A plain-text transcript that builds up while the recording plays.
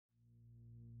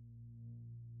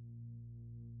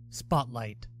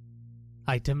Spotlight.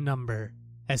 Item Number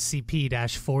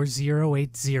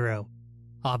SCP-4080.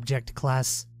 Object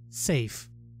Class Safe.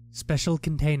 Special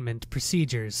Containment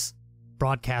Procedures.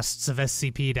 Broadcasts of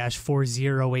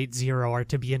SCP-4080 are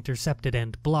to be intercepted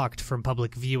and blocked from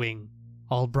public viewing.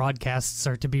 All broadcasts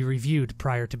are to be reviewed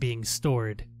prior to being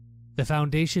stored. The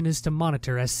Foundation is to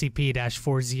monitor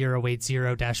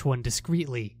SCP-4080-1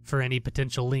 discreetly for any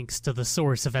potential links to the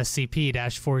source of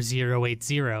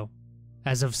SCP-4080.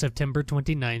 As of September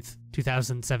 29,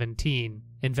 2017,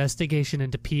 investigation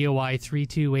into POI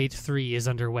 3283 is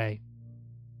underway.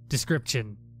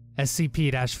 Description: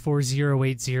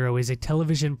 SCP-4080 is a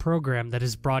television program that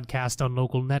is broadcast on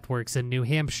local networks in New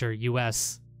Hampshire,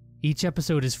 US. Each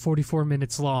episode is 44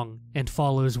 minutes long and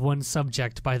follows one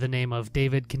subject by the name of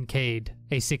David Kincaid,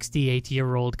 a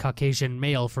 68-year-old Caucasian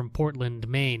male from Portland,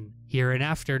 Maine,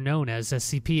 hereinafter known as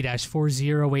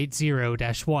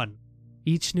SCP-4080-1.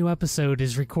 Each new episode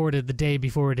is recorded the day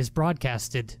before it is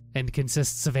broadcasted, and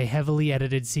consists of a heavily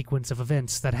edited sequence of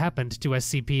events that happened to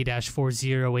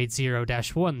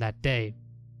SCP-4080-1 that day.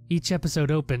 Each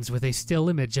episode opens with a still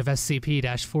image of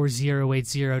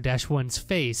SCP-4080-1's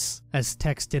face, as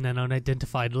text in an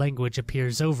unidentified language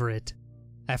appears over it.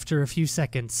 After a few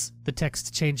seconds, the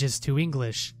text changes to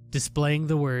English, displaying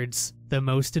the words, "The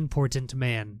Most Important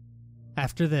Man."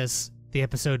 After this, the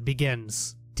episode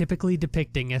begins, typically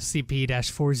depicting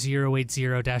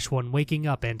SCP-4080-1 waking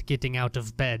up and getting out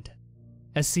of bed.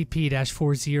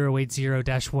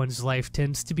 SCP-4080-1's life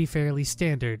tends to be fairly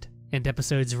standard, and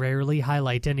episodes rarely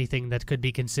highlight anything that could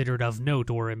be considered of note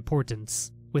or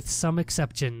importance, with some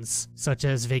exceptions, such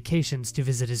as vacations to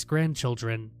visit his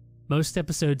grandchildren. Most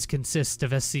episodes consist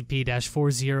of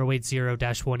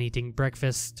SCP-4080-1 eating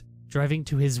breakfast, driving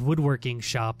to his woodworking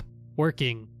shop,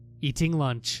 working, eating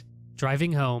lunch,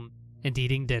 driving home, and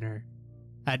eating dinner.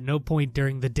 At no point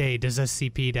during the day does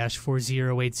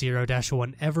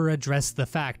SCP-4080-1 ever address the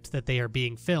fact that they are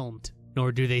being filmed,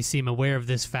 nor do they seem aware of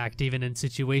this fact even in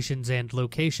situations and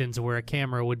locations where a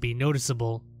camera would be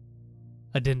noticeable.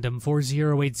 Addendum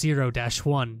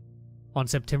 4080-1. On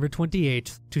September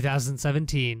 28,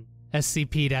 2017,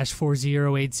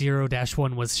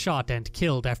 SCP-4080-1 was shot and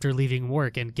killed after leaving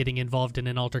work and getting involved in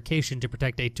an altercation to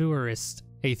protect a tourist,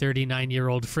 a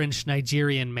 39-year-old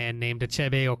French-Nigerian man named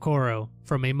Achebe Okoro,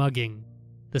 from a mugging.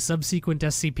 The subsequent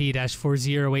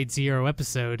SCP-4080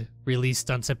 episode, released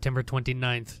on September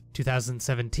 29,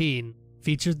 2017,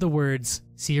 featured the words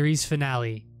 "Series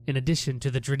Finale" in addition to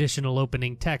the traditional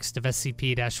opening text of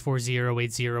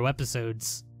SCP-4080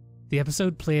 episodes. The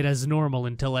episode played as normal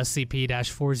until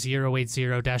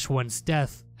SCP-4080-1's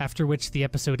death, after which the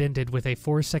episode ended with a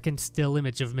 4-second still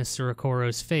image of Mr.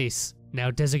 Okoro's face, now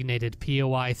designated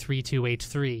POI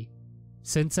 3283.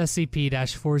 Since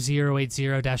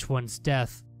SCP-4080-1's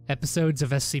death, episodes of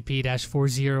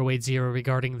SCP-4080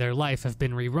 regarding their life have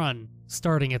been rerun,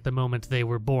 starting at the moment they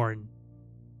were born.